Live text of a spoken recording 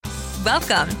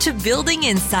Welcome to Building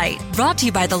Insight, brought to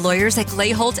you by the lawyers at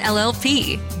Glayholt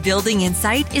LLP. Building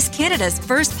Insight is Canada's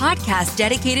first podcast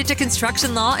dedicated to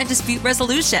construction law and dispute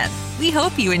resolution. We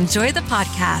hope you enjoy the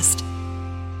podcast.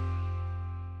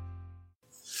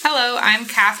 Hello, I'm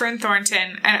Catherine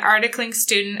Thornton, an articling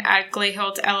student at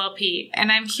Glayholt LLP,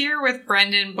 and I'm here with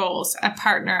Brendan Bowles, a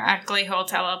partner at Glayholt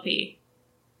LLP.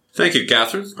 Thank you,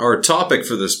 Catherine. Our topic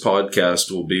for this podcast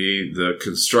will be the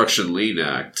Construction Lien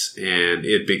Act, and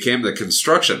it became the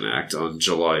Construction Act on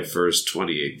July 1st,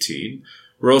 2018.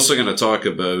 We're also going to talk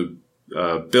about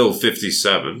Bill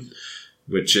 57,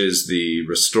 which is the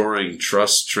Restoring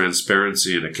Trust,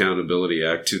 Transparency and Accountability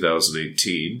Act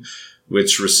 2018,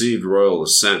 which received royal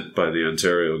assent by the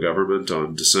Ontario government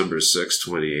on December 6,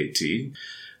 2018.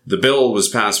 The bill was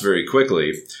passed very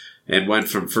quickly and went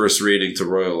from first reading to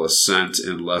royal assent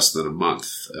in less than a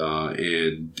month.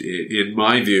 And in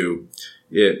my view,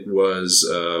 it was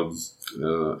a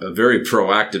very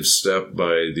proactive step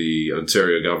by the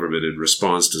Ontario government in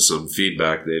response to some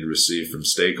feedback they'd received from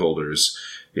stakeholders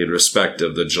in respect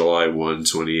of the July 1,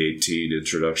 2018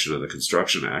 introduction of the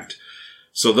Construction Act.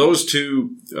 So those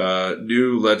two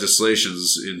new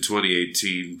legislations in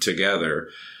 2018 together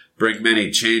bring many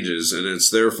changes, and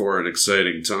it's therefore an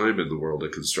exciting time in the world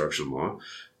of construction law.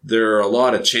 There are a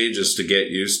lot of changes to get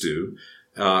used to,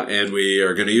 and we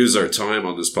are going to use our time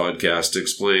on this podcast to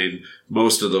explain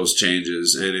most of those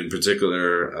changes, and in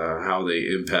particular, how they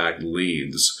impact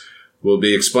liens. We'll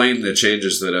be explaining the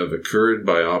changes that have occurred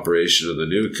by operation of the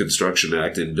new Construction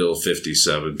Act and Bill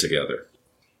 57 together.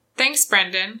 Thanks,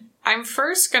 Brendan. I'm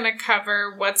first going to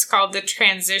cover what's called the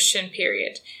transition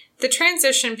period. The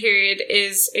transition period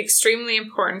is extremely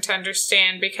important to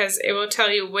understand because it will tell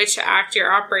you which act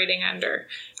you're operating under,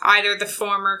 either the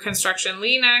former Construction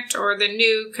Lien Act or the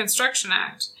new Construction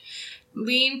Act.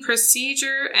 Lien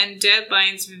procedure and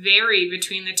deadlines vary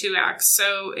between the two acts,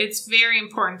 so it's very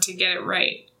important to get it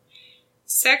right.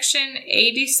 Section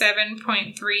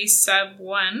 87.3 sub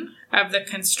 1 of the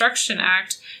Construction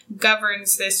Act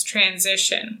governs this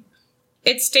transition.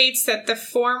 It states that the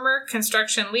former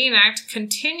Construction Lien Act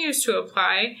continues to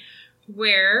apply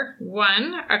where,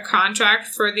 1, a contract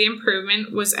for the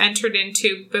improvement was entered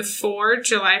into before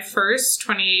July 1st,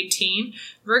 2018,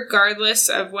 regardless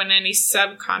of when any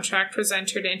subcontract was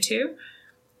entered into.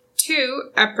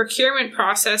 2, a procurement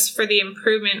process for the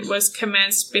improvement was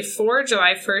commenced before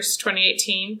July 1st,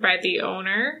 2018 by the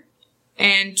owner.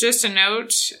 And just a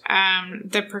note,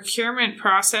 the procurement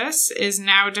process is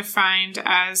now defined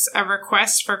as a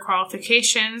request for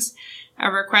qualifications, a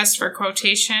request for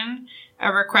quotation,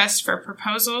 a request for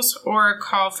proposals, or a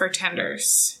call for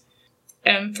tenders.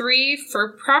 And 3,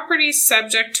 for properties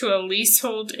subject to a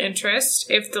leasehold interest,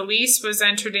 if the lease was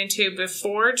entered into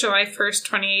before July 1st,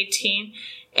 2018,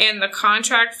 and the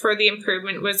contract for the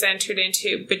improvement was entered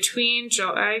into between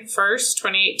July 1st,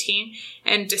 2018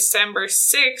 and December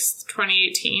 6th,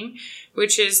 2018,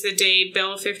 which is the day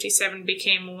Bill 57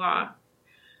 became law.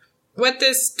 What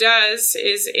this does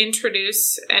is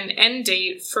introduce an end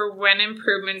date for when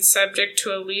improvements subject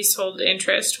to a leasehold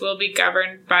interest will be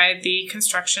governed by the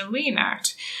Construction Lien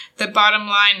Act. The bottom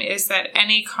line is that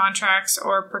any contracts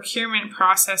or procurement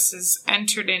processes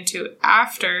entered into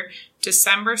after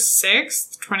December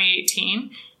 6th,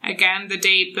 2018, again, the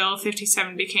day Bill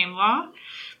 57 became law,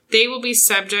 they will be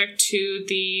subject to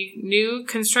the new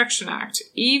Construction Act,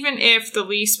 even if the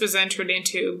lease was entered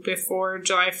into before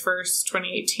July 1st,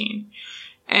 2018.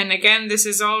 And again, this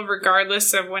is all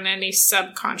regardless of when any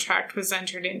subcontract was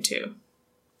entered into.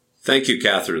 Thank you,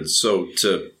 Catherine. So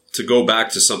to go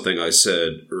back to something I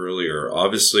said earlier,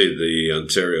 obviously the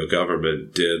Ontario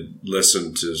government did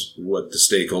listen to what the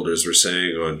stakeholders were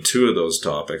saying on two of those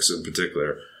topics in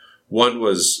particular. One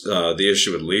was the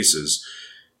issue with leases.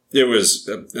 There was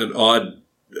an odd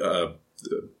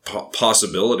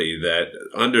possibility that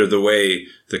under the way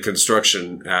the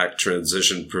Construction Act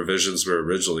transition provisions were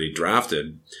originally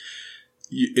drafted,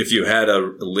 if you had a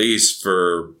lease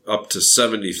for up to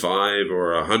 75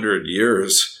 or 100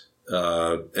 years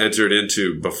entered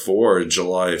into before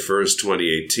July 1st,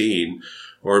 2018,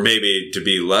 or maybe to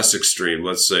be less extreme,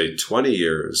 let's say 20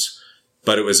 years,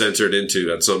 but it was entered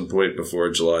into at some point before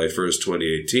July 1st,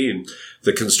 2018,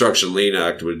 the Construction Lien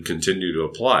Act would continue to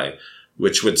apply,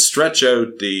 which would stretch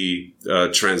out the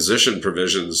transition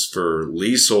provisions for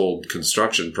leasehold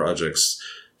construction projects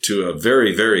to a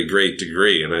very, very great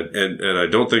degree. And I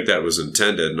don't think that was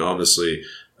intended. And obviously,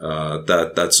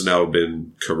 that's now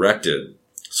been corrected.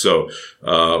 So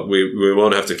we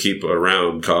won't have to keep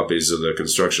around copies of the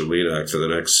Construction Lien Act for the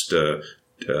next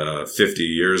 50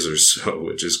 years or so,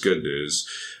 which is good news.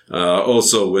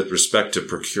 Also, with respect to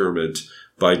procurement,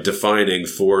 by defining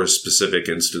 4 specific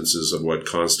instances of what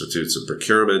constitutes a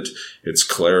procurement. It's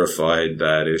clarified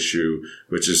that issue,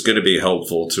 which is going to be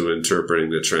helpful to interpreting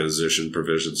the transition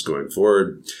provisions going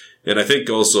forward. And I think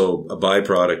also a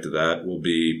byproduct of that will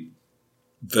be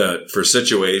that for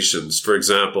situations, for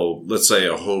example, let's say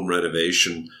a home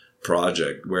renovation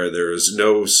project where there is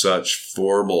no such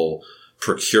formal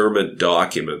procurement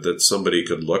document that somebody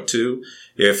could look to.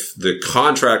 If the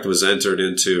contract was entered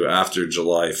into after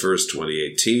July 1st,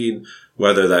 2018,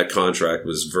 whether that contract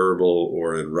was verbal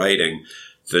or in writing,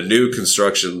 the new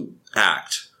Construction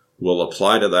Act will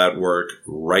apply to that work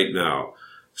right now.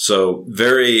 So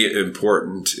very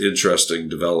important, interesting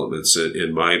developments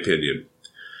in my opinion.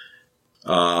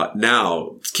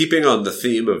 Now, keeping on the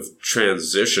theme of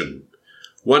transition,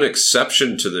 one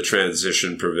exception to the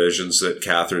transition provisions that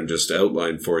Catherine just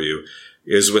outlined for you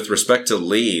is with respect to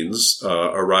liens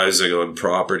arising on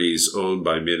properties owned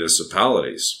by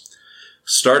municipalities.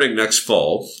 Starting next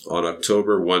fall, on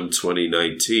October 1,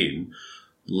 2019,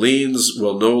 liens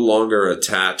will no longer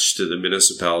attach to the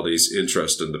municipality's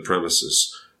interest in the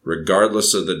premises,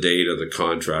 regardless of the date of the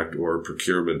contract or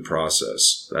procurement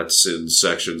process. That's in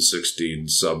Section 16,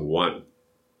 Sub 1.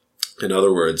 In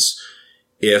other words,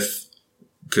 if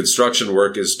construction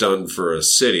work is done for a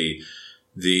city,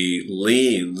 the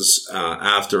liens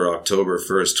after October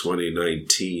 1st,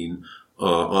 2019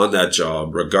 on that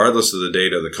job, regardless of the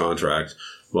date of the contract,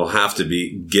 will have to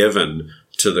be given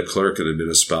to the clerk of the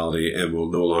municipality and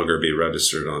will no longer be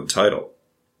registered on title.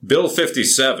 Bill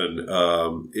 57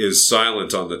 is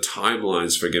silent on the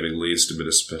timelines for giving liens to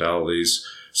municipalities.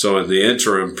 So in the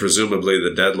interim, presumably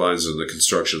the deadlines of the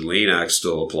Construction Lien Act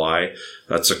still apply.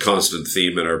 That's a constant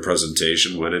theme in our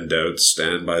presentation. When in doubt,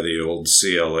 stand by the old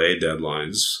CLA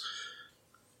deadlines.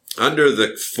 Under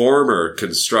the former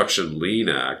Construction Lien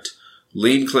Act,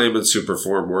 lien claimants who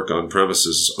perform work on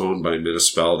premises owned by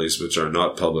municipalities which are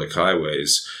not public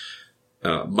highways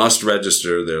must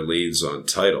register their liens on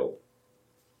title.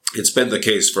 It's been the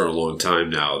case for a long time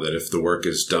now that if the work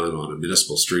is done on a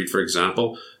municipal street, for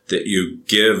example, that you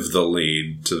give the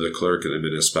lien to the clerk of the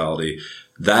municipality.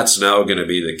 That's now going to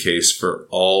be the case for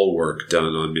all work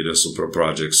done on municipal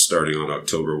projects starting on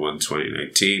October 1,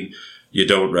 2019. You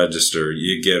don't register,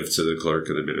 you give to the clerk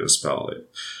of the municipality.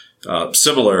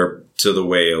 Similar to the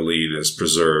way a lien is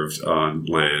preserved on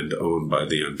land owned by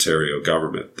the Ontario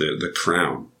government, the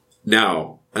Crown.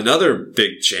 Now, another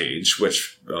big change,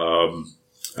 which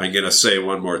I'm going to say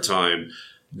one more time,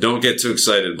 don't get too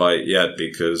excited by it yet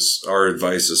because our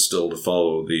advice is still to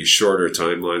follow the shorter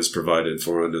timelines provided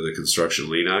for under the Construction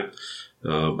Lien Act.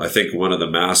 I think one of the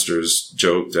masters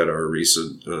joked at our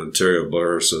recent Ontario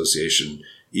Bar Association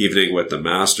evening with the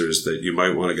masters that you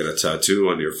might want to get a tattoo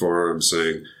on your forearm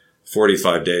saying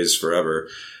 45 days forever.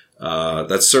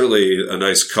 That's certainly a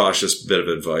nice cautious bit of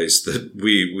advice that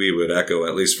we would echo,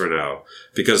 at least for now,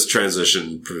 because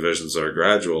transition provisions are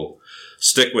gradual.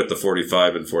 Stick with the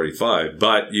 45 and 45,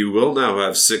 but you will now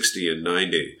have 60 and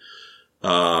 90.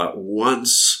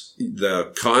 Once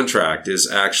the contract is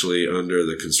actually under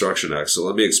the Construction Act. So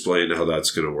let me explain how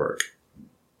that's going to work.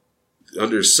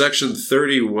 Under Section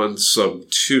 31 Sub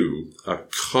 2, a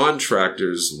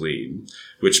contractor's lien,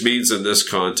 which means in this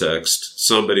context,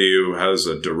 somebody who has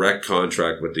a direct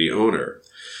contract with the owner,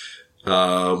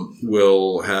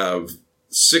 will have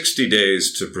 60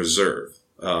 days to preserve.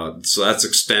 So that's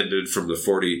extended from the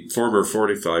former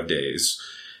 45 days.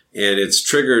 And it's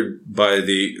triggered by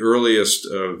the earliest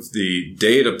of the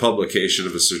date of publication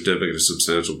of a certificate of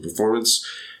substantial performance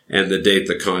and the date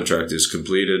the contract is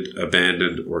completed,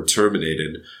 abandoned, or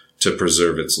terminated to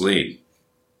preserve its lien.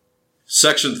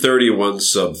 Section 31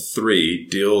 Sub 3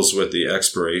 deals with the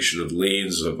expiration of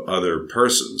liens of other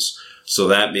persons. So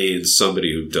that means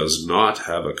somebody who does not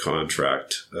have a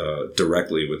contract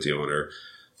directly with the owner,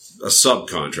 a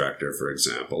subcontractor, for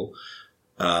example,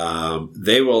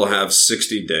 they will have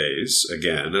 60 days,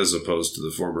 again, as opposed to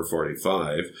the former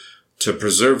 45, to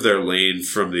preserve their lien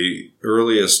from the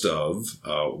earliest of,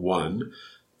 1,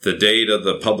 the date of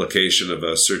the publication of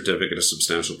a certificate of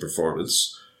substantial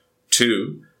performance,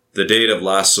 2, the date of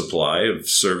last supply of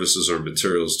services or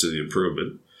materials to the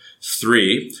improvement,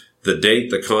 3, the date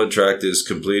the contract is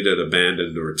completed,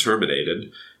 abandoned, or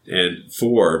terminated, and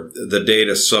 4, the date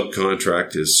a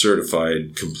subcontract is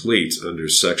certified complete under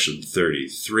Section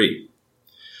 33.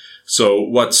 So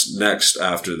what's next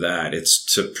after that? It's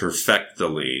to perfect the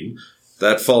lien.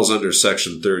 That falls under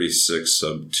Section 36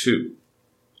 Sub 2.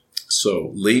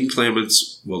 So lien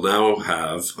claimants will now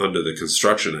have, under the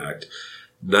Construction Act,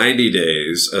 90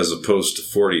 days as opposed to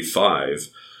 45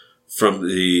 from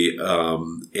the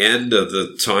end of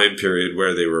the time period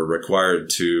where they were required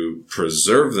to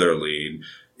preserve their lien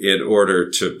in order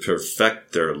to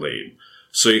perfect their lien.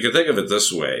 So you can think of it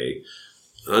this way.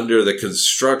 Under the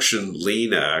Construction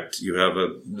Lien Act, you have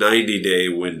a 90-day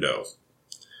window.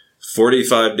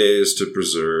 45 days to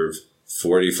preserve,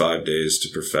 45 days to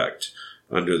perfect.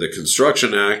 Under the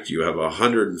Construction Act, you have a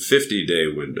 150-day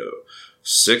window.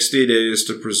 60 days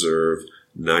to preserve,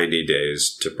 90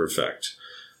 days to perfect.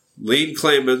 Lien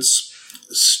claimants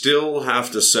still have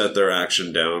to set their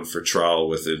action down for trial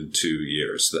within 2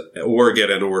 years or get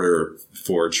an order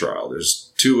for trial.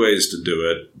 There's two ways to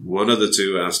do it. One of the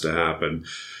two has to happen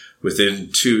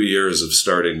within 2 years of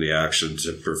starting the action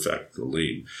to perfect the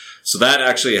lien. So that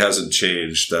actually hasn't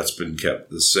changed. That's been kept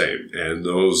the same. And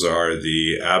those are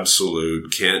the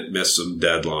absolute can't miss them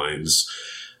deadlines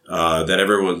that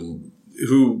everyone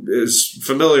who is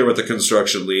familiar with the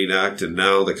Construction Lien Act and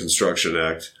now the Construction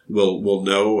Act will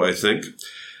know, I think.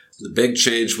 The big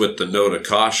change with the note of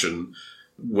caution,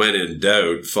 when in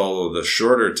doubt, follow the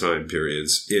shorter time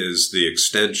periods, is the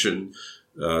extension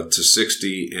to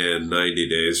 60 and 90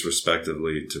 days,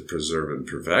 respectively, to preserve and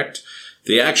perfect.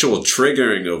 The actual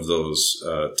triggering of those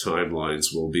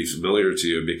timelines will be familiar to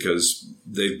you because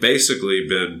they've basically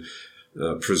been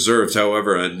preserved.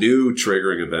 However, a new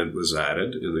triggering event was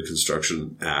added in the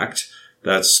Construction Act.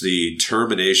 That's the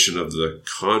termination of the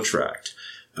contract.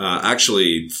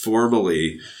 Actually,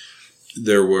 formally,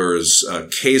 there was a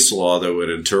case law that would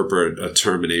interpret a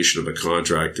termination of a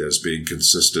contract as being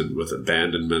consistent with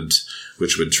abandonment,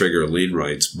 which would trigger lien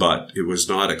rights, but it was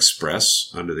not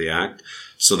express under the Act.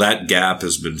 So that gap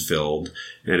has been filled.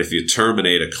 And if you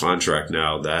terminate a contract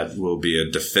now, that will be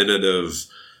a definitive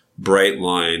bright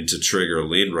line to trigger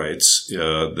lien rights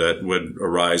that would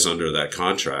arise under that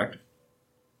contract.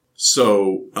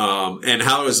 So, and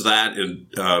how is that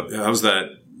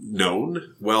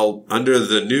known? Well, under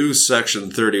the new Section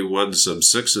 31 sub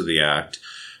 6 of the Act,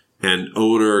 an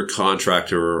owner,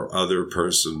 contractor, or other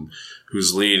person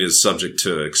whose lien is subject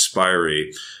to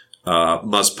expiry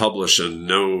must publish a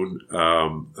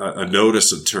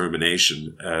notice of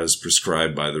termination as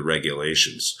prescribed by the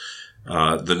regulations.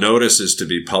 The notice is to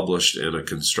be published in a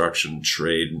construction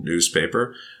trade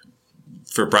newspaper.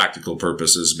 For practical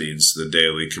purposes means the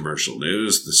Daily Commercial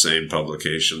News, the same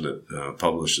publication that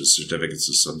publishes certificates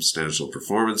of substantial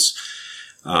performance.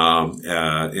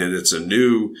 And it's a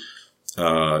new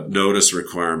notice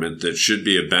requirement that should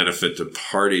be a benefit to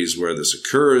parties where this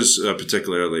occurs.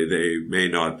 Particularly, they may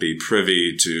not be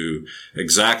privy to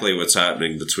exactly what's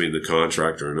happening between the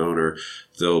contractor and owner.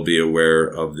 They'll be aware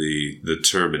of the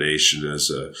termination as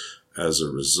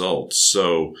a result.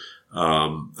 So,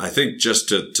 I think just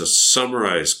to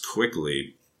summarize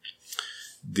quickly,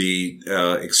 the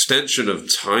extension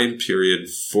of time period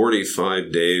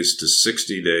 45 days to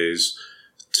 60 days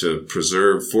to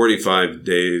preserve, 45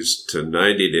 days to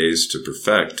 90 days to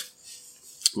perfect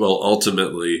will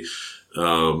ultimately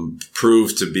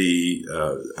prove to be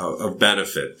of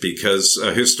benefit because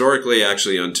historically,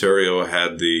 actually, Ontario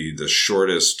had the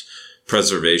shortest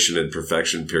preservation and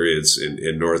perfection periods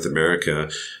in North America.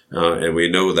 And we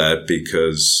know that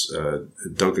because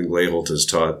Duncan Glayholt has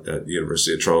taught at the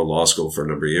University of Toronto Law School for a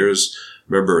number of years.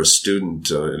 Remember, a student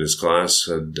in his class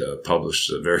had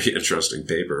published a very interesting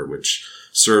paper which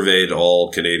surveyed all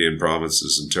Canadian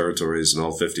provinces and territories and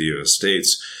all 50 U.S.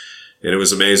 states. And it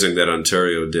was amazing that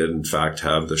Ontario did, in fact,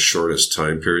 have the shortest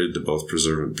time period to both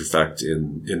preserve and perfect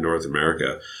in North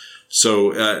America.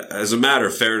 So as a matter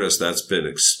of fairness, that's been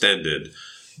extended.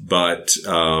 But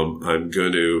I'm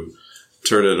going to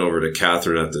turn it over to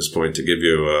Catherine at this point to give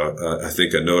you, I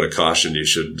think, a note of caution you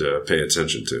should pay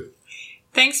attention to.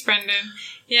 Thanks, Brendan.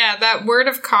 Yeah, that word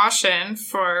of caution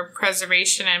for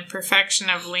preservation and perfection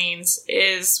of liens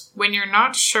is when you're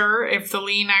not sure if the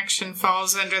lien action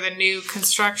falls under the new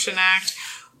Construction Act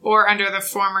or under the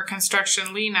former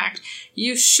Construction Lien Act,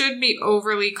 you should be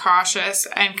overly cautious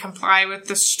and comply with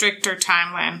the stricter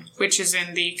timeline, which is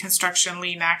in the Construction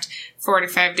Lien Act,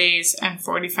 45 days and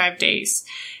 45 days.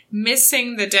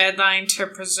 Missing the deadline to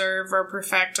preserve or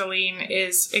perfect a lien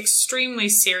is extremely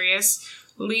serious.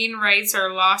 Lien rights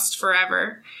are lost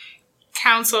forever.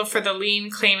 Counsel for the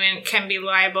lien claimant can be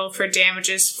liable for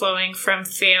damages flowing from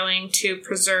failing to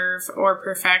preserve or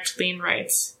perfect lien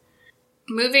rights.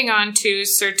 Moving on to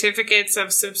Certificates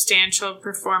of Substantial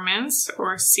Performance,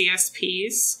 or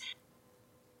CSPs.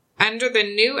 Under the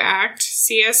new Act,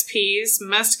 CSPs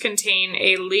must contain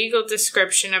a legal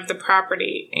description of the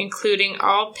property, including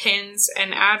all pins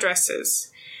and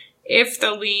addresses. If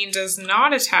the lien does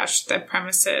not attach to the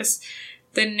premises,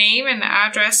 the name and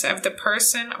address of the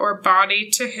person or body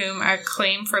to whom a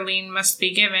claim for lien must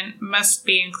be given must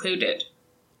be included.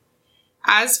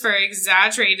 As for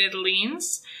exaggerated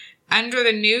liens, Under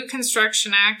the new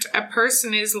Construction Act, a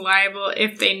person is liable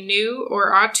if they knew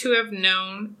or ought to have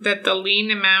known that the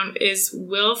lien amount is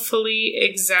willfully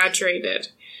exaggerated.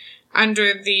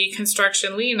 Under the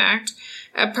Construction Lien Act,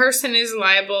 a person is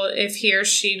liable if he or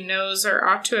she knows or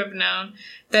ought to have known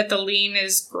that the lien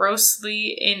is grossly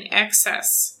in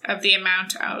excess of the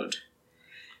amount owed.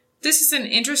 This is an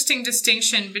interesting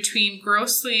distinction between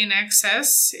grossly in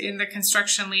excess in the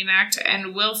Construction Lien Act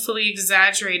and willfully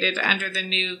exaggerated under the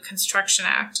new Construction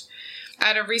Act.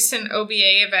 At a recent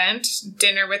OBA event,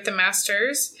 Dinner with the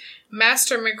Masters,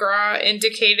 Master McGraw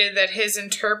indicated that his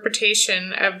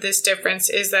interpretation of this difference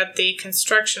is that the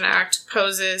Construction Act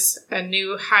poses a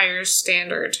new higher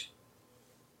standard.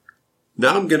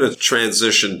 Now I'm going to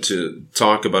transition to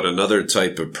talk about another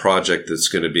type of project that's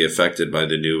going to be affected by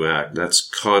the new act. That's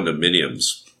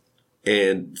condominiums.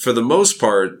 And for the most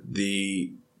part,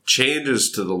 the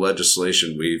changes to the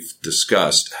legislation we've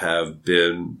discussed have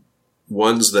been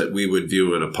ones that we would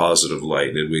view in a positive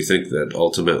light, and we think that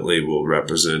ultimately will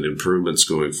represent improvements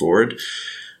going forward.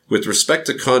 With respect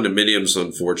to condominiums,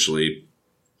 unfortunately,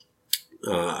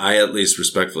 I at least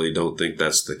respectfully don't think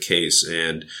that's the case.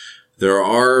 And there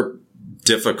are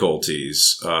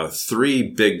difficulties, three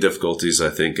big difficulties, I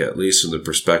think, at least from the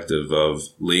perspective of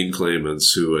lien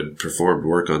claimants who had performed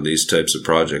work on these types of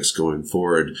projects going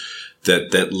forward,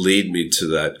 that lead me to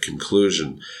that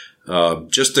conclusion.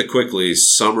 Just to quickly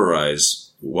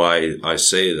summarize why I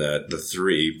say that, the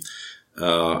three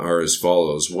are as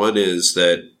follows. One is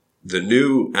that the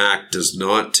new act does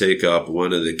not take up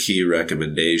one of the key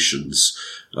recommendations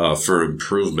for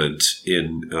improvement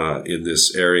in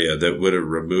this area that would have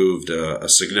removed a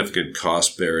significant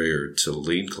cost barrier to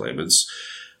lien claimants.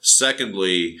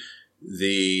 Secondly,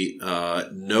 the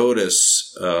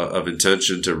notice of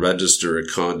intention to register a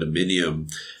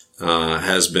condominium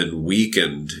has been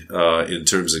weakened in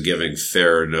terms of giving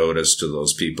fair notice to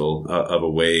those people of a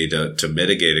way to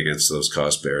mitigate against those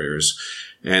cost barriers.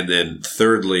 And then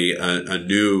thirdly, a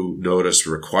new notice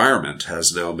requirement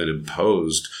has now been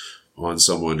imposed on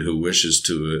someone who wishes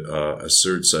to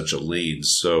assert such a lien.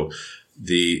 So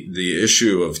the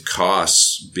issue of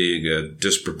costs being a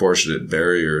disproportionate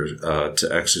barrier to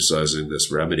exercising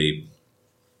this remedy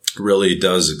really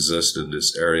does exist in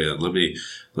this area. Let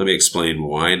me explain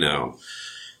why now.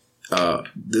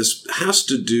 This has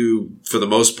to do, for the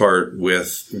most part,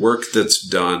 with work that's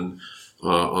done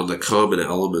on the common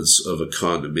elements of a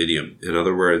condominium. In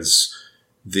other words,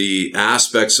 the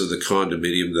aspects of the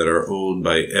condominium that are owned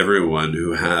by everyone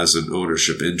who has an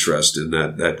ownership interest in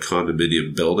that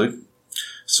condominium building.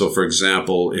 So, for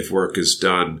example, if work is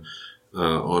done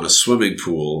on a swimming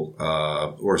pool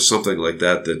or something like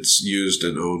that that's used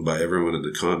and owned by everyone in the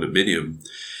condominium,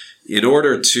 in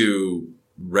order to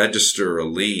register a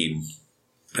lien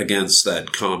against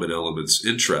that common element's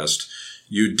interest,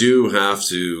 you do have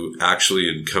to actually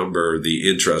encumber the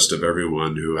interest of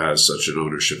everyone who has such an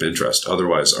ownership interest.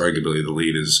 Otherwise, arguably, the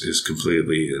lien is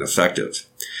completely ineffective.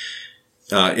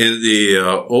 In the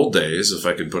old days, if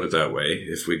I can put it that way,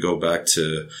 if we go back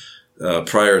to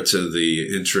prior to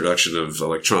the introduction of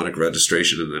electronic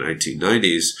registration in the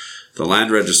 1990s, the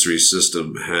land registry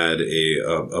system had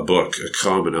a book, a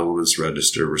common elements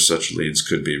register, where such liens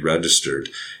could be registered.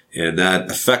 And that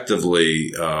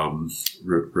effectively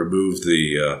removed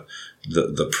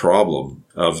the problem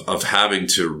of having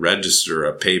to register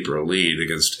a paper lien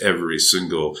against every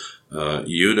single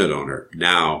unit owner.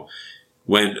 Now,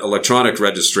 when electronic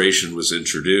registration was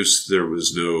introduced, there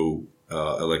was no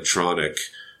electronic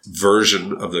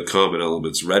version of the common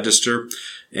elements register,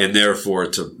 and therefore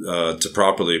to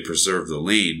properly preserve the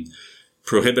lien,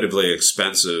 prohibitively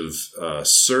expensive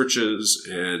searches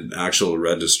and actual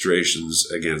registrations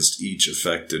against each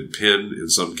affected PIN, in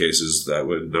some cases that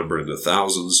would number in the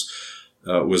thousands,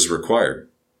 was required.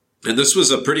 And this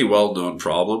was a pretty well-known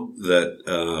problem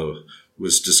that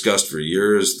was discussed for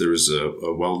years. There was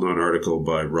a well-known article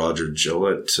by Roger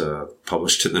Gillett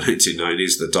published in the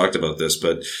 1990s that talked about this,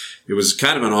 but it was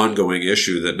kind of an ongoing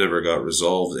issue that never got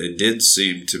resolved. It did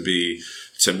seem to be,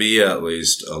 to me at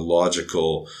least, a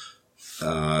logical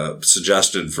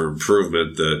suggestion for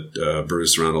improvement that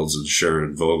Bruce Reynolds and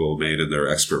Sharon Vogel made in their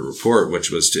expert report,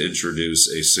 which was to introduce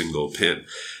a single PIN.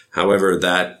 However,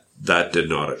 that did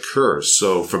not occur.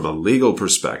 So from a legal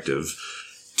perspective,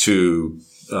 to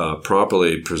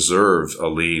properly preserve a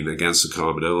lien against the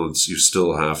common elements, you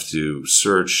still have to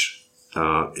search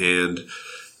and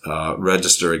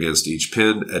register against each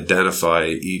PIN, identify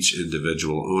each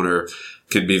individual owner.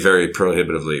 Can be very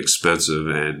prohibitively expensive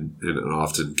and in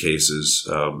often cases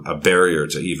a barrier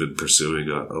to even pursuing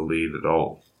a lien at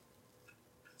all.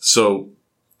 So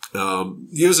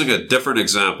Using a different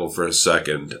example for a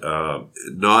second,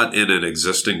 not in an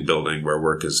existing building where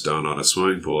work is done on a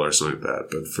swimming pool or something like that,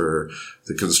 but for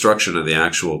the construction of the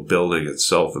actual building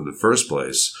itself in the first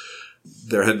place,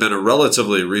 there had been a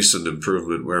relatively recent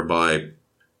improvement whereby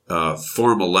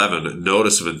Form 11,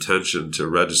 Notice of Intention to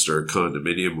Register a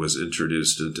Condominium, was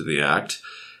introduced into the Act,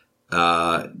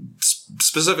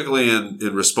 specifically in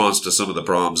response to some of the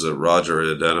problems that Roger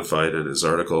identified in his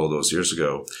article those years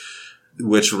ago,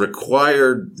 which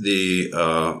required the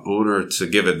owner to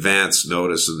give advance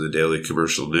notice in the Daily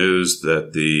Commercial News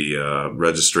that the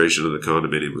registration of the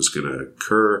condominium was going to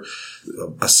occur.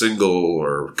 A single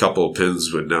or a couple of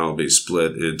pins would now be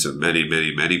split into many,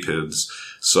 many, many pins.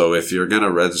 So if you're going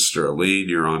to register a lien,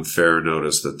 you're on fair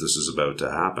notice that this is about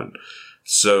to happen.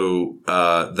 So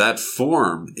that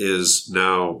form is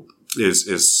now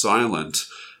is silent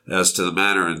as to the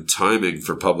manner and timing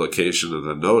for publication of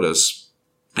the notice.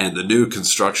 And the new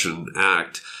Construction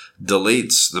Act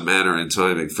deletes the manner and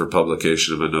timing for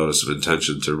publication of a notice of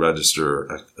intention to register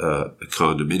a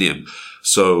condominium.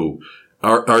 So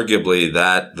arguably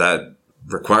that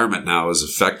requirement now is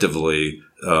effectively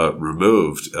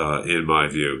removed, in my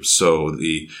view. So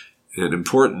an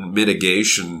important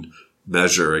mitigation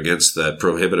measure against that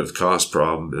prohibitive cost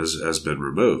problem has been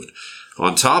removed.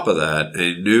 On top of that,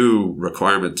 a new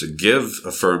requirement to give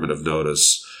affirmative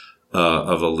notice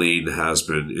of a lien has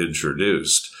been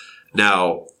introduced.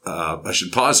 Now, I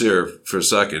should pause here for a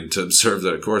second to observe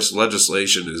that, of course,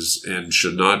 legislation is and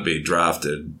should not be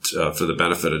drafted for the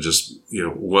benefit of just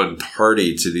one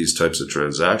party to these types of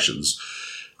transactions.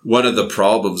 One of the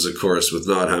problems, of course, with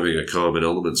not having a common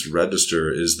elements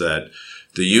register is that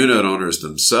the unit owners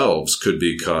themselves could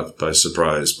be caught by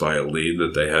surprise by a lien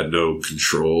that they had no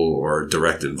control or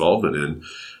direct involvement in.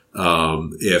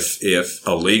 If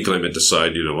a lien claimant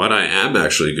decide, I am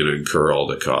actually going to incur all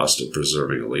the cost of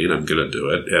preserving a lien, I'm going to do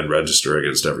it and register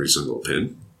against every single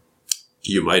pin.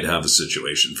 You might have a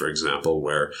situation, for example,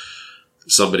 where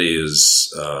somebody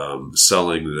is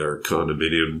selling their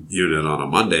condominium unit on a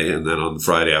Monday, and then on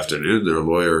Friday afternoon, their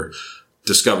lawyer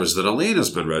discovers that a lien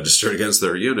has been registered against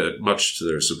their unit, much to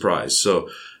their surprise. So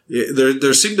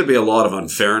there seemed to be a lot of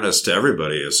unfairness to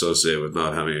everybody associated with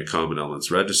not having a common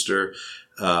elements register.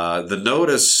 The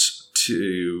notice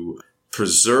to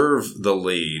preserve the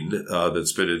lien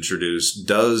that's been introduced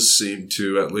does seem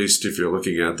to, at least if you're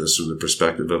looking at this from the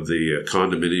perspective of the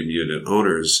condominium unit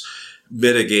owners,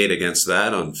 mitigate against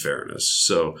that unfairness.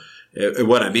 So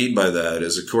what I mean by that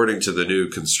is, according to the new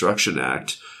Construction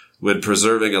Act, when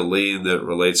preserving a lien that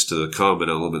relates to the common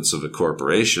elements of a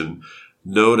corporation,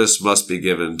 notice must be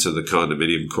given to the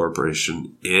condominium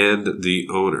corporation and the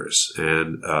owners,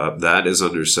 and that is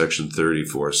under Section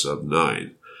 34, Sub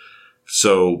 9.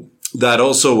 So that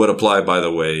also would apply, by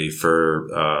the way, for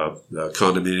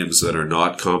condominiums that are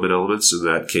not common elements. In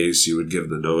that case, you would give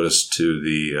the notice to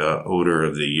the owner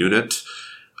of the unit.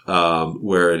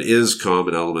 Where it is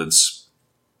common elements,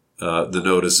 the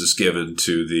notice is given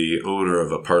to the owner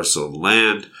of a parcel of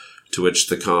land to which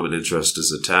the common interest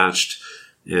is attached,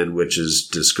 and which is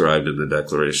described in the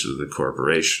Declaration of the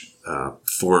Corporation.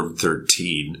 Form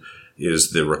 13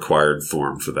 is the required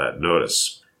form for that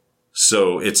notice.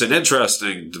 So it's an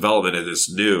interesting development. It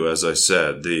is new, as I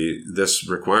said. This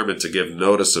requirement to give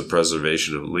notice of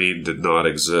preservation of lien did not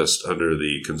exist under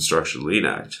the Construction Lien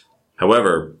Act.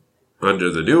 However, under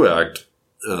the new Act,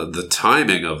 the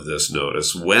timing of this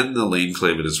notice, when the lien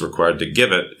claimant is required to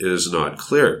give it, is not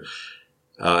clear.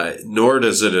 Nor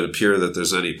does it appear that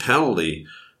there's any penalty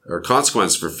or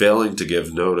consequence for failing to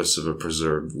give notice of a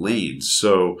preserved lien.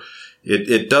 So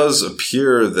it does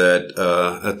appear that,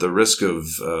 at the risk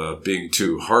of being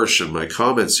too harsh in my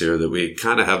comments here, that we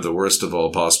kind of have the worst of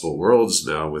all possible worlds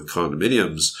now with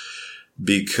condominiums,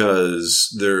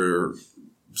 because there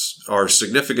are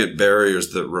significant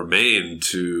barriers that remain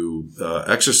to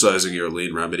exercising your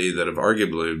lien remedy that have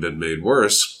arguably been made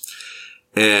worse.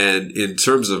 And in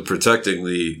terms of protecting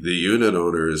the unit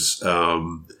owners,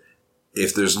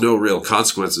 if there's no real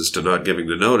consequences to not giving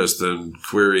the notice, then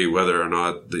query whether or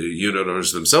not the unit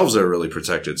owners themselves are really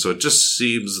protected. So it just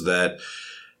seems that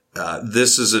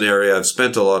this is an area, I've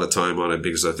spent a lot of time on it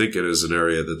because I think it is an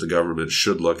area that the government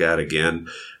should look at again.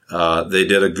 They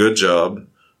did a good job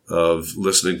of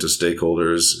listening to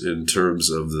stakeholders in terms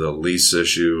of the lease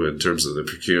issue, in terms of the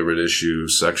procurement issue.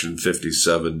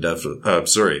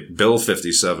 Bill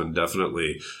 57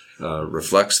 definitely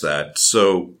reflects that.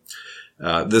 So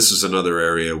this is another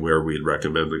area where we'd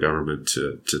recommend the government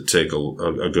to take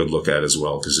a good look at as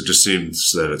well, because it just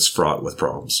seems that it's fraught with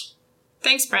problems.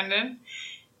 Thanks, Brendan.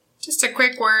 Just a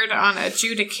quick word on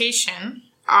adjudication.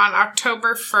 on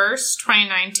October 1st,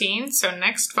 2019, so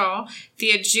next fall,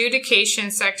 the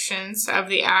adjudication sections of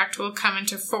the Act will come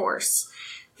into force.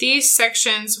 These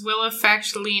sections will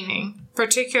affect liening,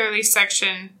 particularly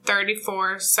Section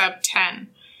 34, Sub 10.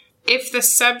 If the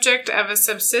subject of a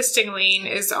subsisting lien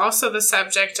is also the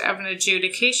subject of an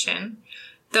adjudication,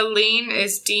 the lien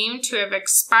is deemed to have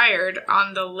expired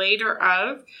on the later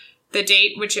of the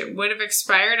date which it would have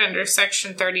expired under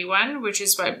Section 31, which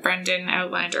is what Brendan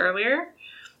outlined earlier,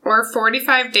 or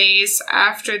 45 days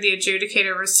after the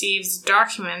adjudicator receives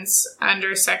documents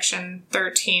under Section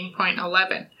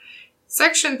 13.11.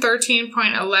 Section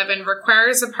 13.11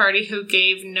 requires a party who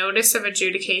gave notice of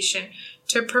adjudication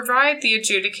to provide the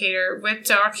adjudicator with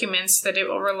documents that it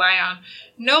will rely on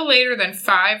no later than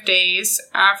 5 days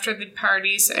after the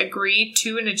parties agreed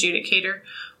to an adjudicator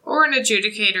or an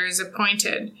adjudicator is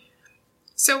appointed.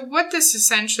 So what this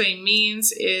essentially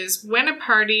means is when a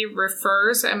party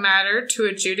refers a matter to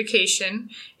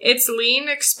adjudication, its lien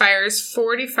expires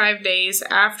 45 days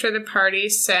after the party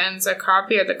sends a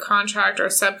copy of the contract or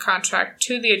subcontract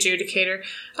to the adjudicator,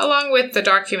 along with the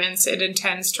documents it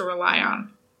intends to rely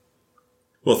on.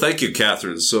 Well, thank you,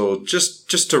 Catherine. So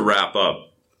just to wrap up,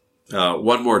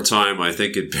 one more time, I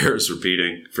think it bears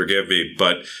repeating, forgive me,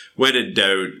 but when in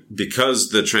doubt, because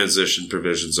the transition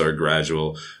provisions are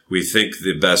gradual, we think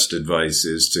the best advice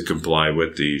is to comply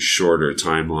with the shorter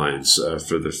timelines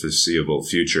for the foreseeable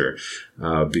future,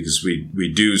 because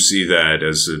we do see that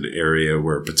as an area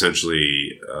where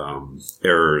potentially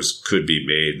errors could be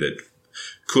made that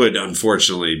could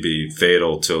unfortunately be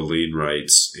fatal to lien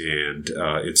rights, and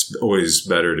it's always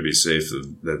better to be safe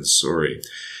than sorry.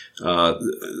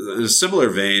 In a similar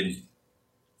vein,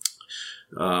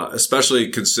 especially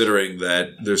considering that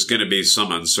there's going to be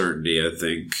some uncertainty, I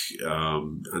think,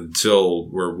 until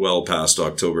we're well past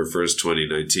October 1st,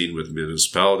 2019 with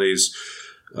municipalities,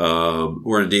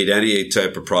 or indeed any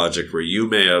type of project where you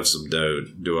may have some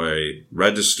doubt. Do I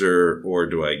register or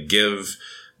do I give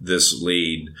this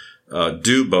lien?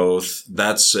 Do both.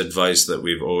 That's advice that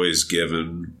we've always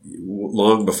given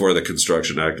long before the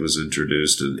Construction Act was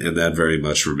introduced, and that very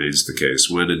much remains the case.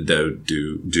 When in doubt,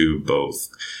 do both,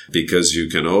 because you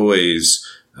can always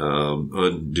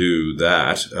undo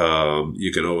that.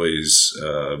 You can always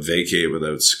vacate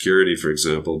without security, for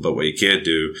example, but what you can't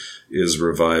do is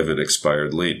revive an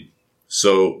expired lien.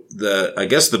 So I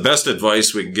guess the best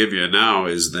advice we can give you now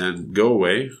is then go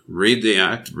away, read the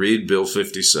Act, read Bill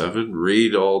 57,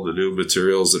 read all the new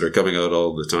materials that are coming out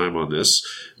all the time on this.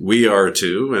 We are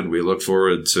too, and we look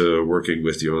forward to working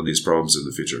with you on these problems in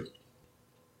the future.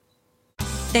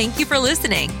 Thank you for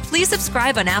listening. Please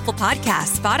subscribe on Apple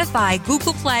Podcasts, Spotify,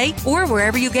 Google Play, or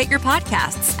wherever you get your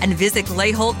podcasts, and visit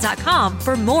GlayHolt.com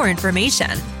for more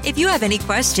information. If you have any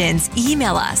questions,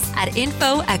 email us at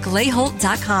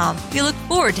info@GlayHolt.com. We look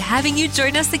forward to having you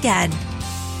join us again.